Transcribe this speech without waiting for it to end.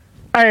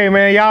Hey,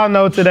 man, y'all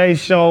know today's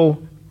show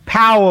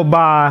powered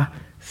by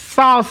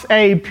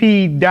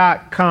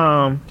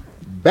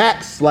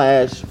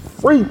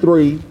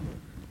sauceap.com/free3.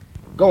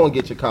 Go and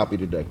get your copy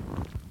today.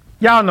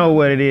 Y'all know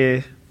what it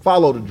is.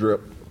 Follow the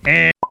drip.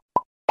 And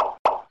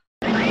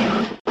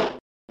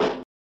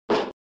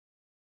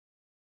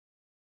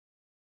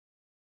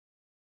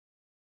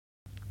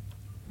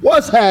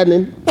What's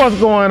happening? what's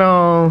going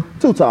on?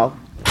 Too tall.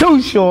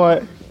 Too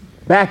short.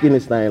 Back in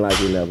this thing like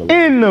we never left.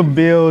 In the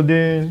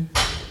building.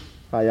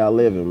 How y'all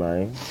living,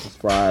 man? It's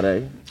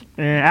Friday.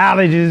 And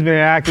allergies been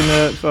acting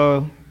up,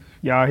 so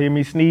y'all hear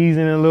me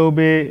sneezing a little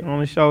bit on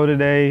the show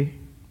today.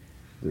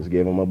 Just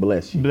give them a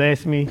bless you.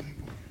 Bless me.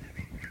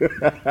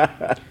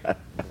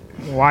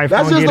 Wife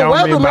That's gonna just get the on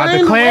weather, me about man.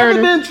 the The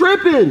clarity. weather been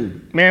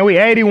tripping. Man, we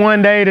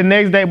 81 day the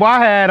next day. Boy, I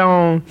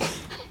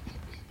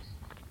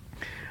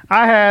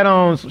had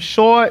on some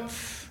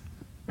shorts,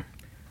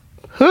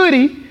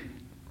 hoodie,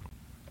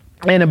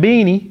 and a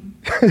beanie.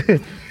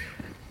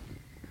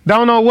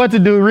 Don't know what to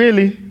do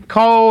really.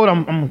 Cold.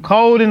 I'm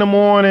cold in the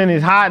morning.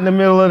 It's hot in the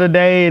middle of the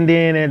day, and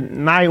then at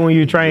night when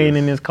you're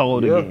training, it's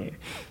cold again.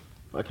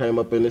 I came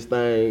up in this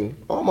thing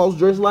almost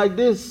dressed like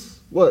this.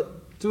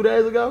 What, 2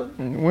 days ago?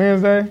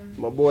 Wednesday.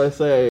 My boy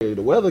say,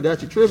 the weather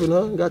got you tripping,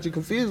 huh? Got you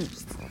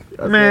confused.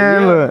 I Man,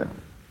 said, yeah. look.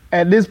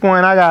 At this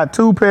point, I got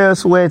 2 pairs of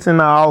sweats in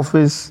the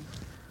office,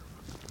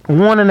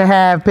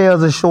 1.5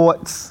 pairs of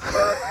shorts.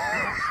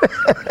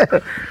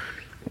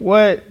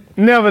 What?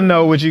 Never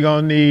know what you're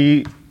gonna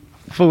need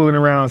fooling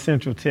around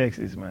Central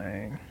Texas,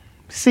 man.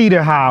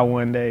 Cedar High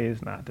one day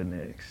is not the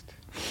next.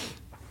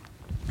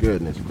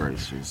 Goodness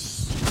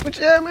gracious. But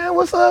yeah, man,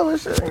 what's up?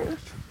 What's up?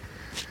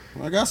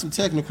 I got some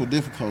technical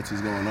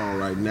difficulties going on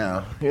right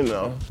now. You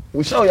know,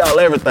 we show y'all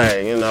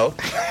everything, you know.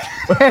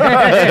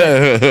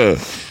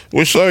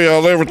 We show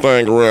y'all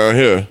everything around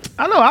here.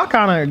 I know I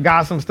kind of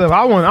got some stuff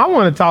I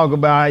want to talk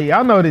about.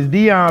 I know this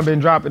Dion been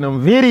dropping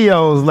them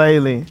videos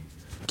lately,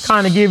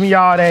 kind of giving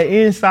y'all that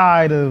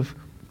insight of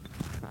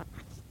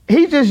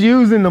he just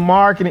using the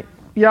marketing.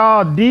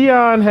 Y'all,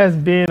 Dion has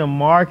been a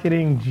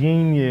marketing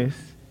genius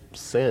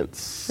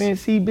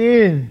since he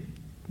been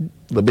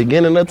the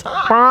beginning of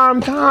time.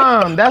 prime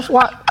time. That's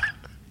why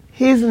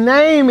his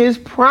name is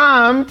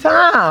Prime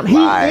Time. He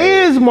Right.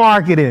 is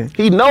marketing.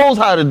 He knows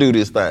how to do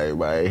this thing,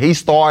 man. He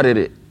started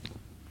it.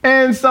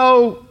 And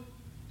so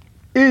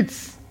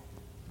it's,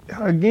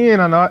 again,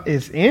 I know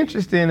it's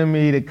interesting to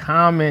me the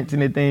comments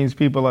and the things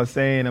people are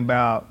saying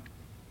about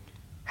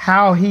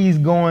how he's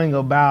going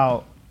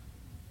about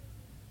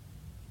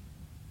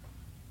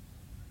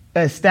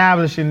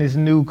establishing this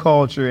new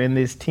culture and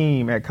this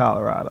team at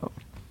Colorado.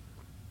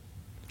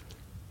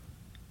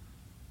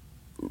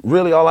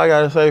 Really, all I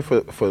gotta say for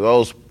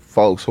those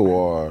folks who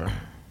are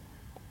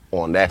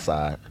on that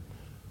side,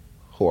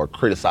 who are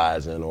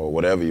criticizing or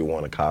whatever you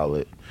want to call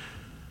it,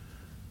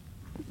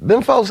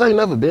 them folks ain't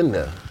never been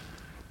there.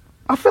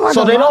 I feel like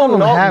So a they lot of don't them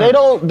know.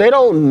 haven't. They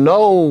don't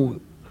know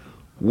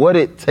what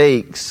it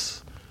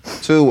takes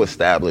to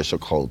establish a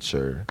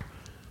culture,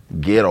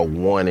 get a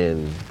one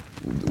in.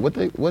 What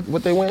they went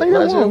They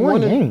last year? won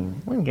one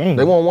game. One game.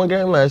 They won one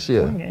game last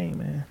year. One game,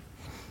 man.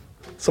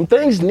 Some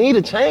things need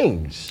to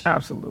change.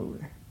 Absolutely.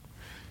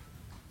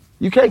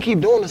 You can't keep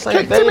doing the same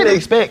Can- thing tell me and the-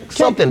 expect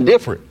something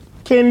different.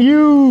 Can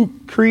you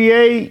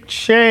create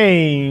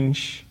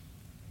change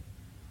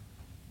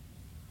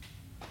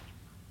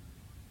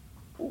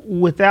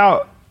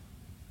without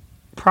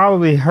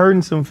probably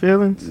hurting some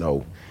feelings?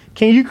 No.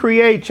 Can you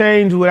create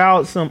change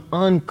without some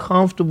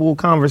uncomfortable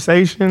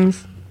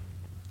conversations?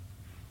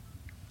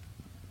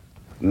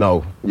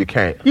 No, you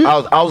can't. You-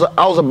 I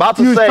was about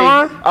You to was say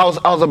trying? I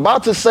was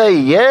about to say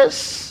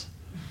yes,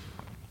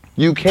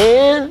 you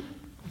can,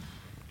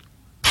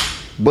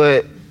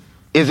 but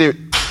is it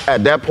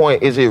at that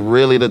point, is it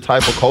really the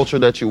type of culture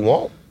that you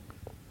want?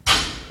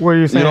 What are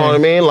you saying? You know what I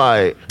mean?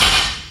 Like,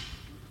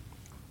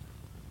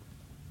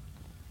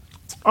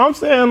 I'm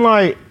saying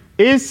like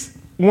it's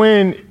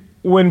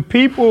when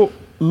people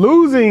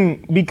losing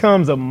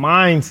becomes a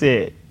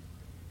mindset.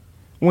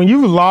 When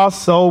you've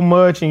lost so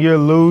much and you're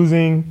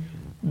losing,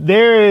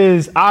 there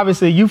is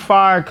obviously you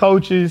fire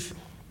coaches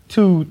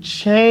to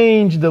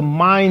change the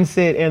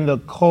mindset and the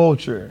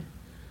culture.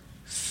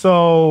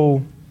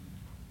 So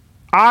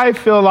I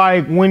feel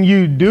like when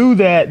you do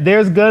that,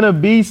 there's gonna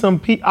be some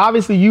people,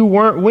 obviously you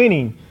weren't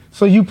winning,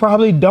 so you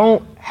probably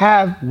don't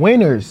have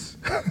winners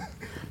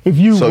if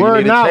you So you were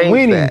need to not change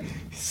winning. that.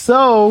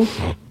 So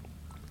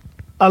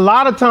a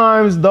lot of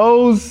times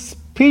those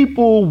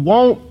people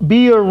won't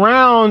be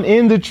around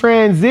in the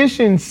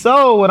transition.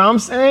 So what I'm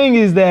saying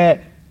is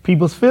that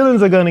people's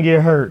feelings are gonna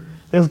get hurt.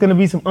 There's gonna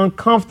be some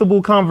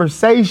uncomfortable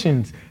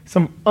conversations,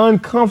 some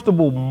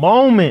uncomfortable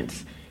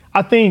moments.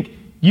 I think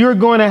you're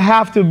gonna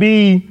have to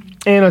be,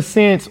 in a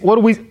sense,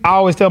 I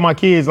always tell my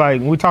kids, like,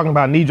 when we're talking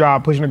about knee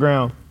drive, pushing the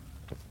ground,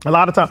 a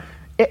lot of times,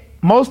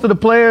 most of the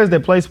players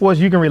that play sports,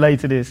 you can relate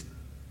to this.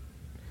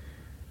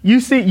 You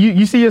see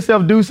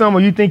yourself do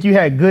something or you think you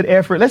had good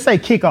effort. Let's say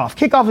kickoff.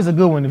 Kickoff is a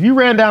good one. If you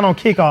ran down on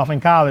kickoff in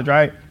college,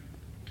 right?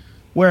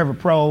 Wherever,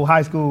 pro,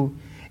 high school,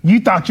 You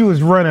thought you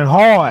was running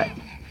hard.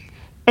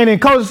 And then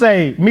coach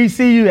say, me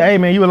see you, hey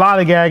man, you a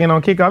lollygagging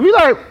on kickoff. You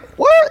like,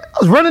 what? I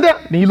was running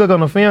down. Then you look on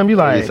the film, you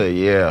like, You say,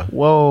 yeah.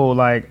 whoa,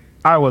 like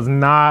I was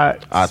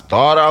not. I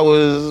thought I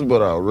was,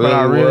 but I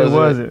really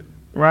wasn't.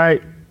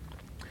 Right?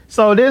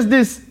 So there's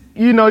this,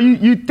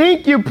 you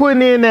think you're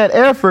putting in that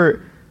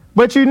effort,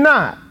 but you're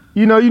not.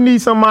 You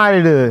need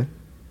somebody to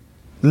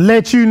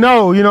let you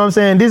know what I'm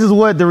saying? This is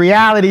what the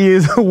reality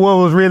is of what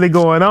was really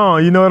going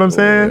on. You know what I'm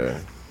saying? Yeah.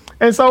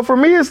 And so for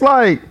me, it's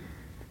like,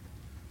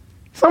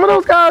 some of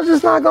those guys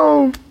just not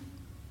going.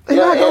 And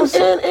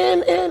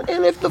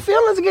if the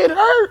feelings get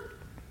hurt,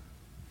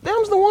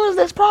 them's the ones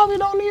that's probably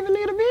don't even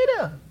need to be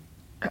there.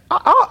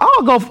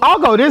 I'll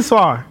go this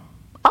far.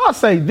 I'll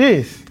say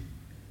this.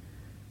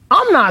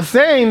 I'm not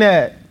saying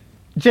that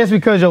just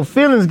because your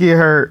feelings get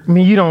hurt, I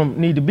mean you don't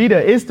need to be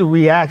there. It's the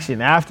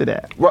reaction after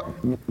that. Right.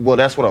 Well,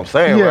 that's what I'm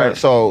saying, Yeah. right?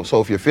 So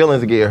if your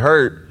feelings get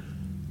hurt,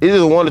 it's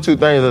either one or two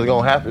things that's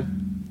gonna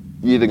happen.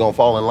 You're either gonna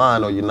fall in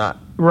line or you're not.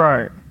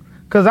 Right.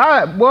 Cause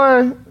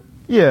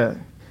yeah.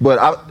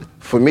 But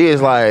for me,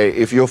 it's like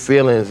if your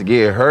feelings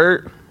get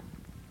hurt,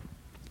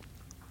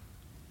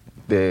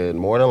 then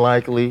more than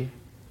likely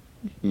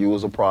you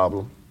was a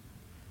problem.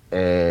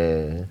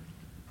 And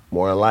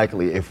more than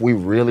likely, if we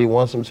really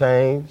want some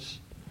change,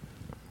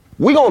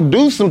 we gonna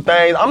do some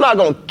things. I'm not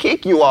gonna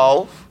kick you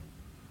off,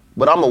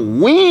 but I'm a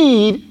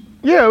weed.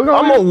 Yeah,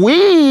 I'm a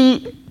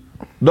weed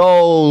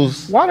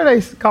those. Why do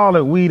they call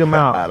it weed them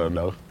out? I don't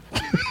know.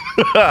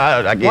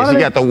 I guess you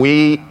got the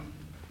weed.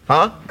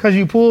 Huh? Cause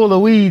you pull the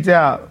weeds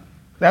out.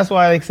 That's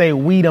why they say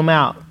weed them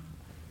out.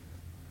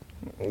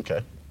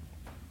 Okay.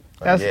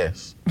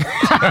 That's-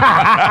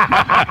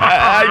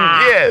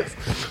 I guess.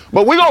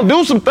 But we gonna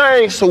do some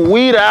things to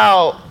weed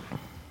out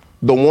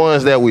the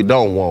ones that we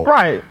don't want.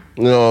 Right.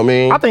 You know what I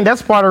mean? I think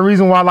that's part of the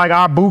reason why like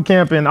our boot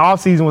camp and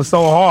off season was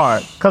so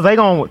hard. Cause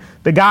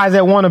the guys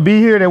that want to be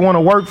here, they want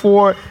to work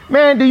for it.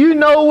 Man, do you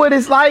know what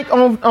it's like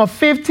on a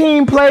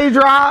 15 play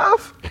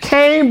drive?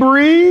 Can't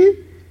breathe.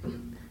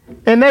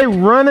 And they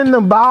running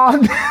the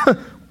ball.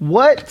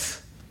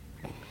 What?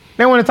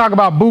 They want to talk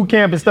about boot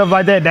camp and stuff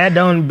like that. That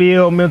don't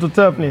build mental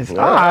toughness. All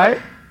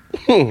right.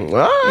 All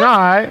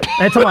right.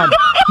 They talking about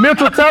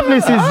mental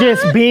toughness is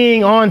just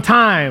being on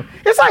time.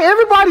 It's like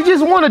everybody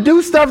just want to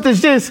do stuff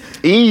that's just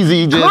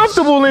easy, just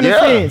comfortable in a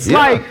sense. Yeah.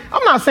 Like,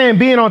 I'm not saying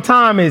being on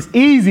time is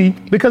easy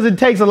because it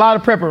takes a lot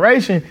of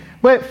preparation,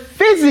 but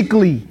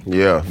physically.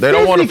 Yeah. They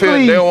don't want to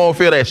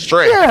feel that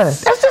stress. Yeah.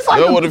 That's just like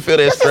they don't want to feel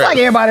that that's stress. just like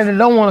everybody that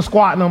don't want to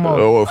squat no more.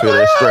 They don't want to feel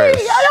that stress.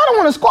 Y'all don't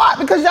want to squat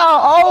because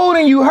y'all old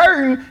and you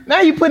hurting.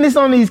 Now you putting this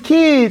on these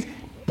kids.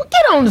 But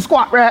get on the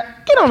squat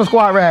rack. Get on the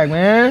squat rack,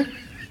 man.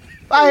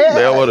 Like,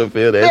 They don't want to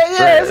feel that stress.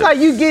 Yeah, it's like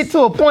you get to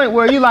a point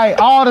where you like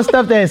all the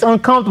stuff that's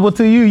uncomfortable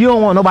to you, you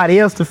don't want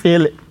nobody else to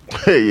feel it.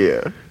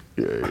 Yeah.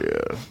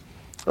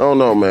 I don't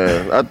know,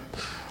 man.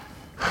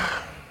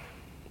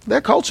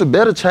 That culture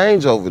better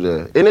change over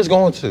there. And it's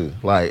going to.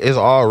 Like, it's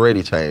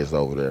already changed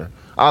over there.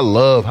 I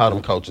love how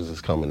them coaches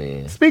is coming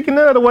in. Speaking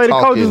of the way the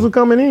coaches are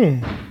coming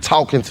in.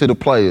 Talking to the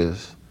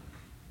players.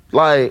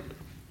 Like,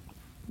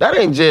 that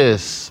ain't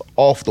just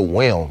off the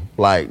whim.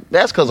 Like,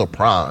 that's because of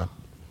Prime.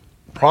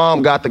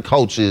 Prime got the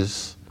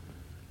coaches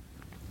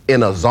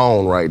in a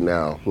zone right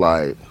now.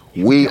 Like,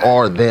 we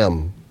are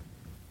them.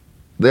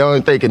 They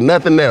ain't thinking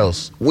nothing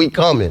else. We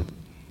coming,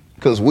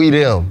 because we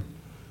them.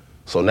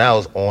 So now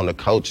it's on the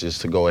coaches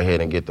to go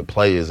ahead and get the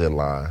players in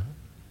line.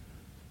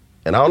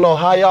 And I don't know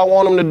how y'all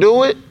want them to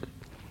do it.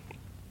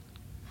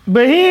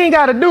 But he ain't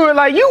got to do it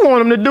like you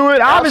want him to do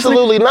it. Obviously,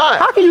 Absolutely not.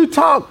 How can you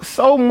talk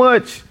so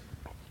much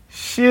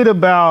shit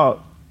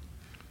about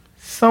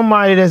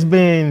somebody that's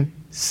been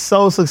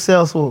so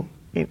successful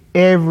and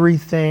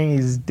everything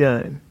is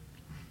done?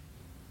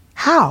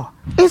 How?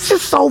 It's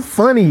just so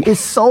funny. It's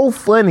so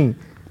funny.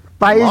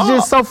 Like, it's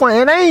just so funny.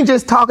 And I ain't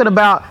just talking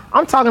about,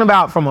 I'm talking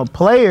about from a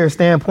player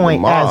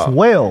standpoint as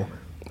well.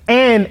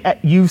 And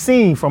you've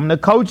seen from a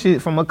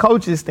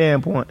coach's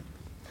standpoint.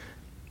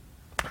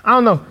 I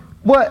don't know.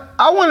 What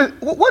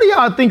do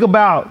y'all think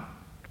about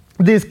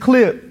this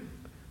clip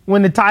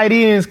when the tight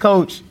ends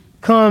coach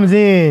comes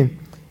in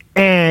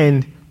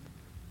and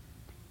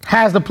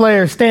has the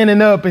player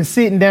standing up and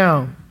sitting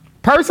down?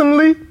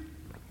 Personally,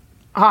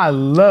 I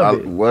love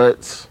it.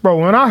 What? Bro,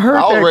 when I heard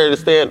I was ready to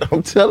stand,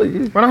 I'm telling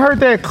you. When I heard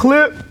that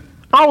clip,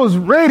 I was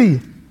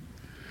ready.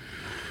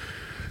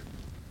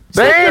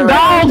 They ain't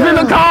dogs in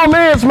the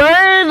comments,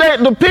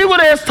 man. The people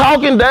that's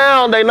talking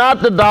down, they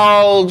not the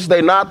dogs.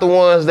 They not the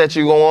ones that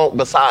you gonna want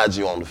beside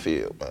you on the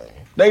field, man.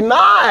 They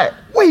not.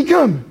 Where you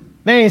coming?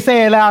 They ain't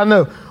saying loud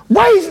enough.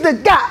 Raise the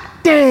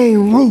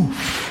goddamn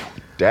roof.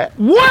 That?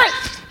 What?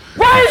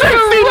 Raise the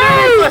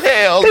roof.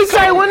 Hell. He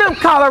say when them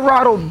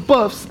Colorado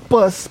bus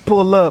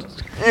pull up,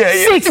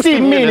 60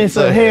 minutes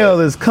of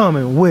hell is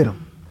coming with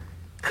them.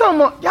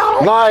 Come on, y'all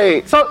don't.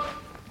 Like. So,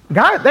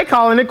 guys, they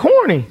calling it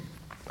corny.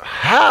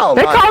 How?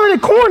 They calling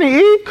it corny,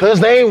 E. Because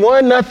they ain't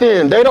won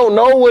nothing. They don't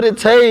know what it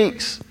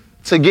takes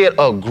to get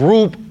a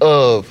group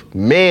of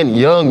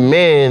young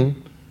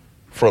men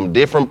from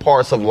different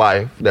parts of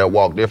life that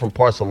walk different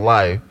parts of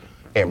life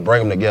and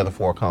bring them together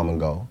for a common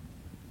goal.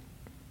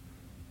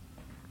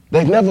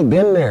 They've never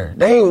been there.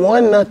 They ain't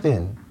won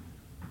nothing.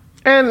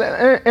 And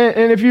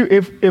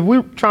if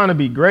we're trying to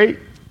be great,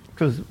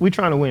 because we're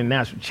trying to win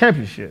national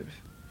championships.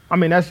 I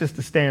mean, that's just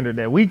the standard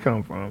that we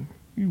come from.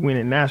 You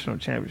winning national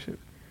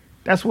championships.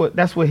 That's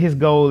what his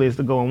goal is,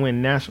 to go and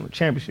win national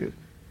championships.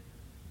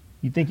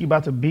 You think you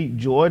about to beat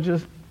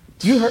Georgia?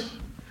 You heard?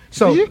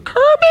 So you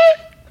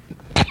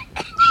Kirby?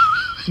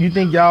 You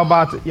think y'all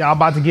about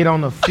to get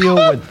on the field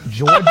with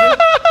Georgia?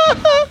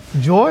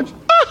 Georgia?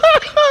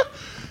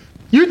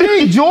 You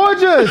think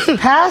Georgia's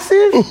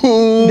passive?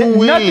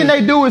 Nothing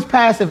they do is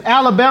passive.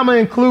 Alabama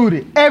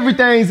included.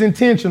 Everything's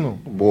intentional.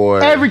 Boy.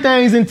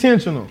 Everything's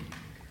intentional.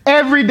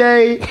 Every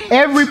day,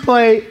 every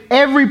play,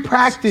 every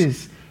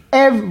practice,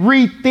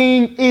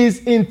 everything is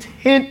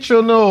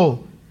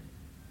intentional.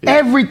 Yeah.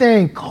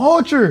 Everything.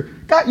 Culture.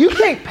 God, you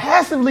can't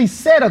passively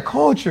set a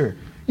culture.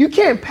 You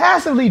can't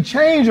passively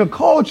change a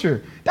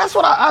culture. That's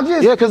what I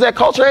just... Yeah, because that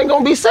culture ain't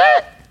going to be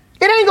set.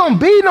 It ain't going to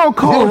be no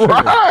culture.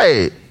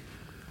 Right.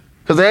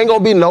 Because there ain't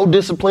going to be no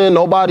discipline.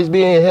 Nobody's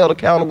being held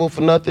accountable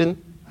for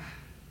nothing.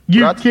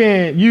 You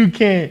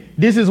can't.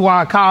 This is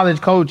why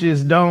college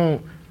coaches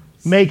don't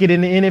make it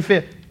in the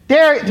NFL.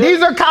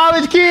 These are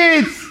college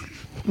kids.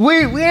 We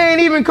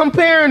ain't even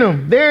comparing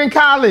them. They're in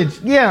college.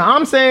 Yeah,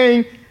 I'm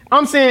saying,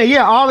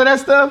 yeah, all of that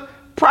stuff,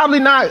 probably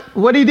not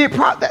what he did.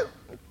 That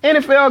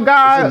NFL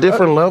guy. It's a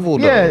different level,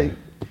 though. Yeah,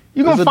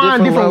 you're going to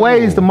find different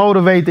ways to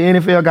motivate the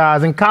NFL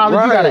guys. In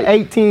college, you got an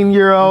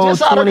 18-year-old,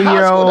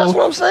 20-year-old. That's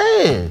what I'm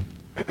saying.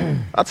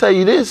 I'll tell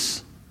you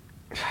this.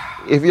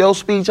 If your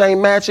speech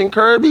ain't matching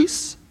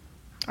Kirby's,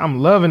 I'm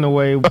loving the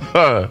way.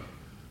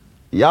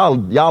 Y'all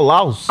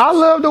lost. I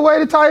love the way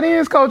the tight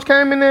ends coach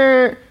came in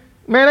there.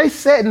 Man, they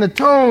setting the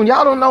tone.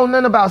 Y'all don't know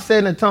nothing about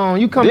setting the tone.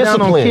 You come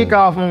down on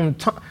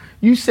kickoff,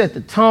 you set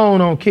the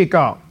tone on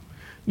kickoff.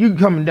 You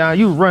coming down,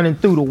 you running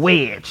through the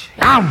wedge.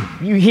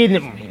 You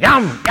hitting it.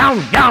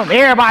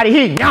 Everybody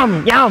hitting.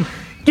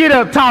 Get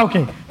up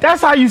talking.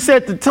 That's how you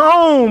set the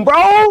tone,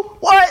 bro.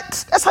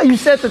 What? That's how you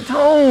set the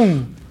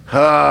tone. We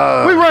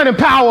running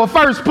power.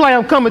 First play,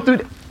 I'm coming through.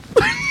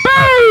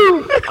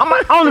 Boom! I'm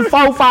on the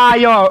 4-5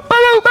 yard.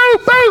 Boom, boom,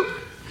 boom.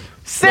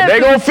 They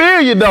gonna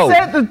feel you though.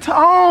 Set the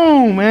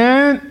tone,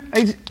 man.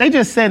 They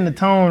just setting the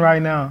tone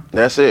right now.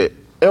 That's it.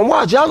 And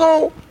watch,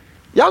 y'all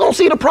gonna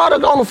see the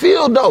product on the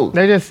field though.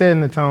 They just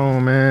setting the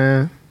tone,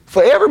 man.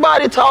 For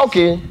everybody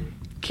talking,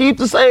 keep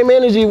the same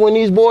energy when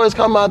these boys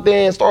come out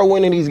there and start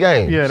winning these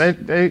games. Yeah,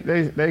 they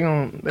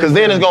gonna. Because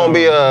then it's gonna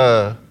be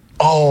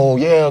oh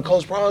yeah,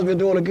 Coach Prong's been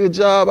doing a good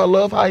job. I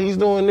love how he's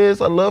doing this.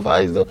 I love how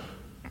he's doing.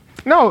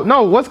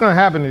 No. What's gonna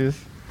happen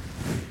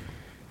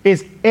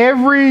is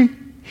every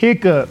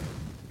hiccup,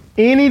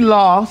 any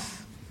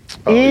loss,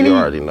 you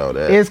already know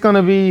that. It's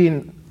gonna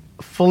be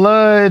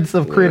floods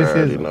of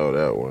criticism. You already know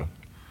that one.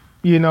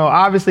 You know,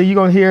 obviously you're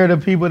gonna hear the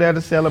people that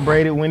are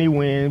celebrated when he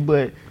wins,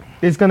 but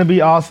it's gonna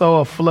be also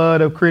a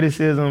flood of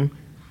criticism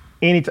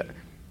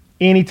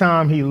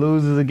anytime he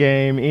loses a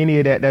game. Any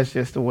of that, that's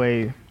just the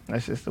way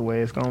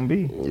it's gonna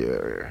be.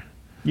 Yeah.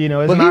 You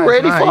know, but he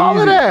ready for all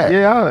of that.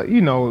 Yeah,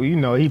 you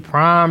know, he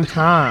prime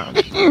time.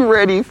 He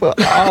ready for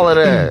all of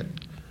that.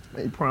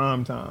 He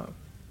prime time.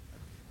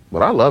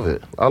 But I love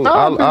it. I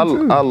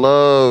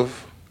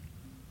love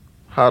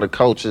how the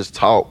coaches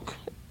talk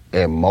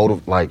and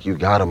motivate. Like, you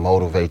gotta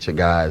motivate your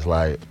guys.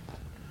 Like,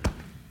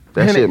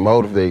 that shit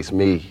motivates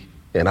me,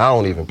 and I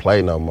don't even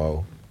play no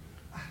more.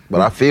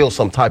 But I feel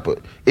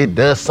it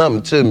does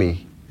something to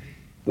me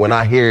when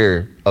I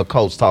hear a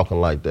coach talking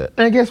like that.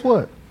 And guess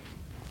what?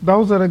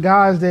 Those are the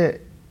guys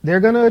that they're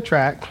going to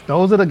attract.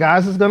 Those are the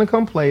guys that's going to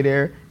come play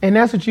there. And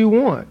that's what you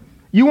want.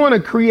 You want to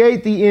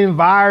create the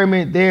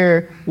environment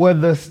there where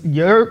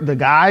the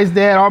guys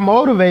that are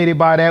motivated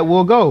by that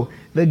will go.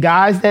 The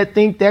guys that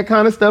think that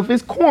kind of stuff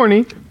is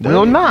corny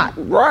will not.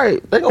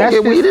 Right. They're going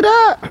to get weeded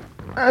out.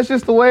 That's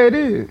just the way it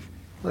is.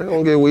 They're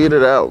going to get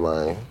weeded out,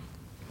 man.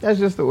 That's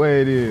just the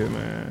way it is,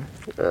 man.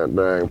 That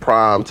dang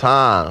prime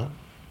time.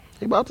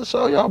 He about to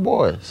show y'all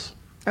boys.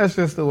 That's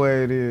just the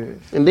way it is.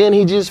 And then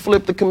he just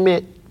flipped the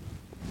commit.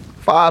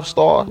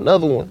 5-star,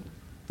 another one.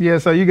 Yeah,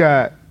 so you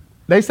got,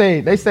 they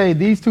say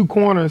these two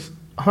corners,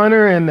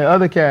 Hunter and the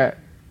other cat,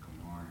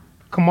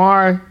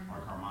 Carmani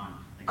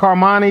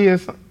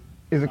is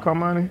it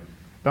Carmani?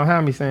 Don't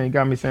have me saying, you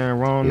got me saying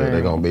wrong name. Yeah,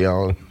 they're going to be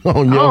on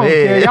your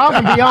head. Y'all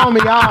can be on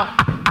me, y'all.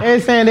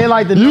 They're saying they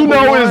like the You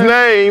know his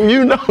name.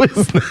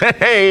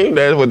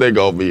 That's what they're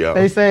going to be on.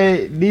 They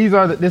say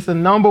this is a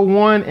number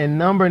 1 and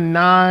number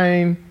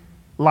 9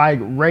 like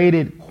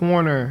rated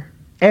corner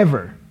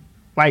ever,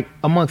 like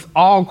amongst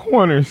all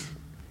corners.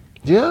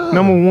 Yeah.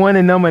 Number 1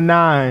 and number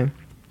 9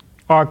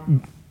 are.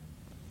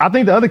 I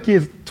think the other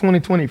kid's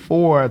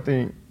 2024. I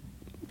think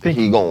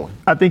he going.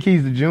 I think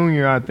he's the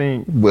junior. I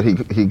think. But he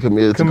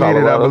committed to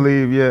Colorado. I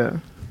believe. Yeah.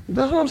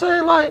 That's what I'm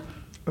saying. Like,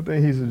 I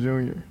think he's a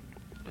junior.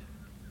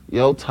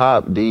 Your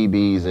top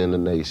DBs in the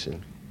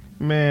nation.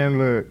 Man,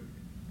 look.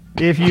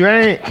 If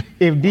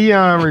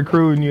Deion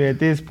recruiting you at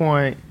this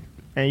point,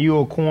 and you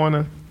a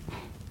corner.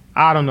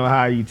 I don't know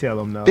how you tell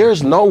them no.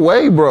 There's no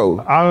way,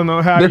 bro. I don't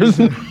know how There's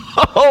you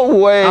no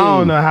way. I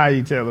don't know how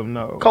you tell them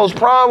no. Coach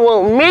Prime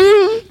want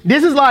me?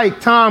 This is like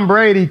Tom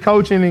Brady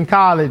coaching in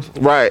college.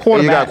 Right.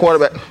 And you got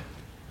quarterback.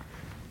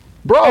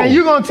 Bro. And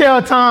you gonna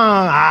tell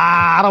Tom,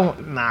 I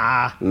don't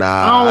Nah.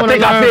 I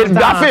think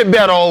I fit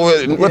better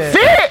with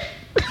fit.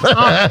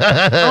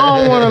 I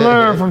don't want to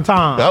learn from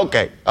Tom.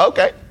 Okay.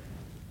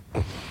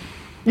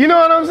 You know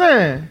what I'm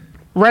saying?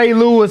 Ray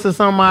Lewis or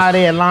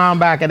somebody at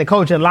linebacker, the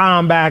coach of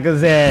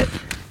linebackers at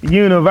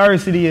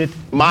University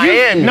of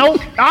Miami. Ray.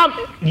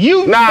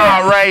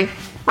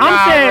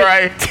 I'm saying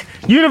Ray.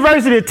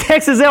 University of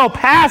Texas El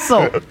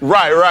Paso.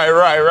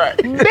 Right.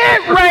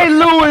 Bet Ray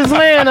Lewis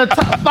land a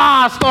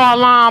 5-star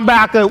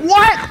linebacker.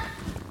 What?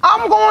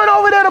 I'm going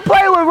over there to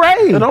play with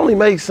Ray. It only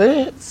makes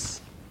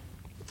sense.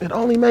 He'd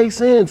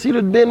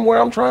have been where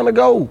I'm trying to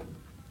go.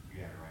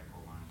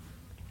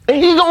 And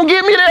he gonna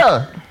get me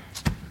there.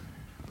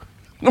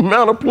 The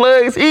amount of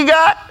plays he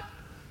got.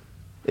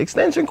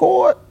 Extension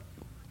cord.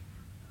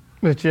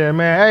 But yeah,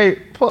 man, hey,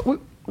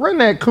 run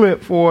that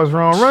clip for us,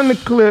 Ron. Run the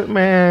clip,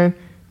 man.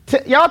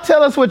 Y'all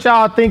tell us what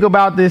y'all think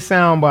about this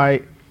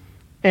soundbite.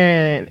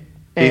 And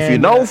if you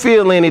don't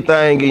feel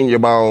anything in your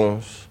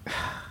bones,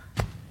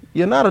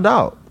 you're not a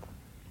dog.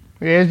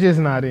 Yeah, it's just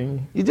not in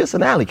you. You're just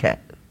an alley cat.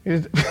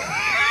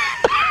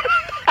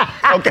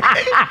 Okay.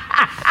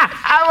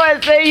 I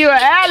wouldn't say you're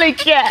an alley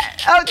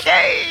cat.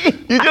 Okay.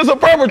 You're just a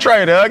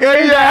perpetrator,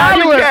 okay? You're an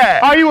alley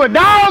cat. Are you a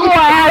dog or an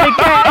alley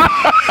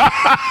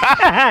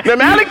cat?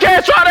 Them alley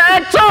cats try to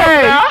act tough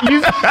now.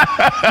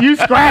 You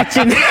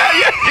scratching.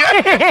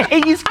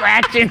 You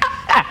scratching.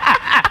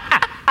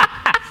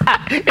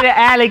 The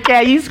alley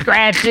cat, you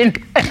scratching.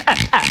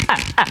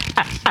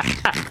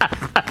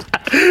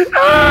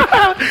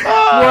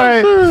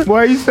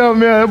 Boy, you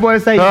something else. That boy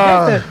say,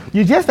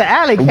 you're just an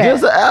alley cat.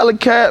 Just an alley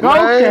cat,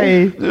 man.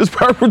 Okay. Just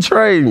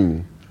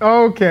perpetrating.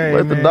 Okay,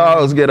 Let the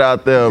dogs get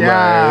out there,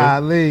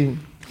 man.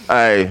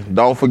 Hey,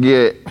 don't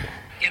forget,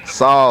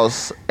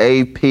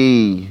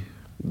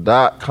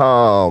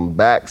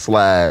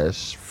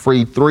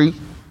 sauceap.com/free3.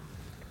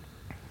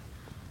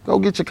 Go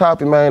get your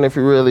copy, man, if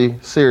you're really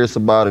serious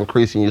about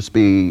increasing your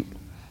speed,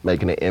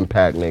 making an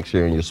impact next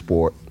year in your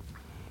sport.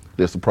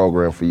 This is the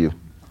program for you.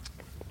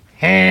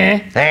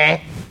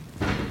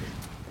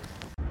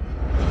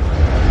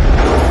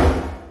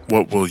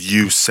 What will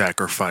you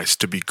sacrifice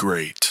to be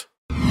great?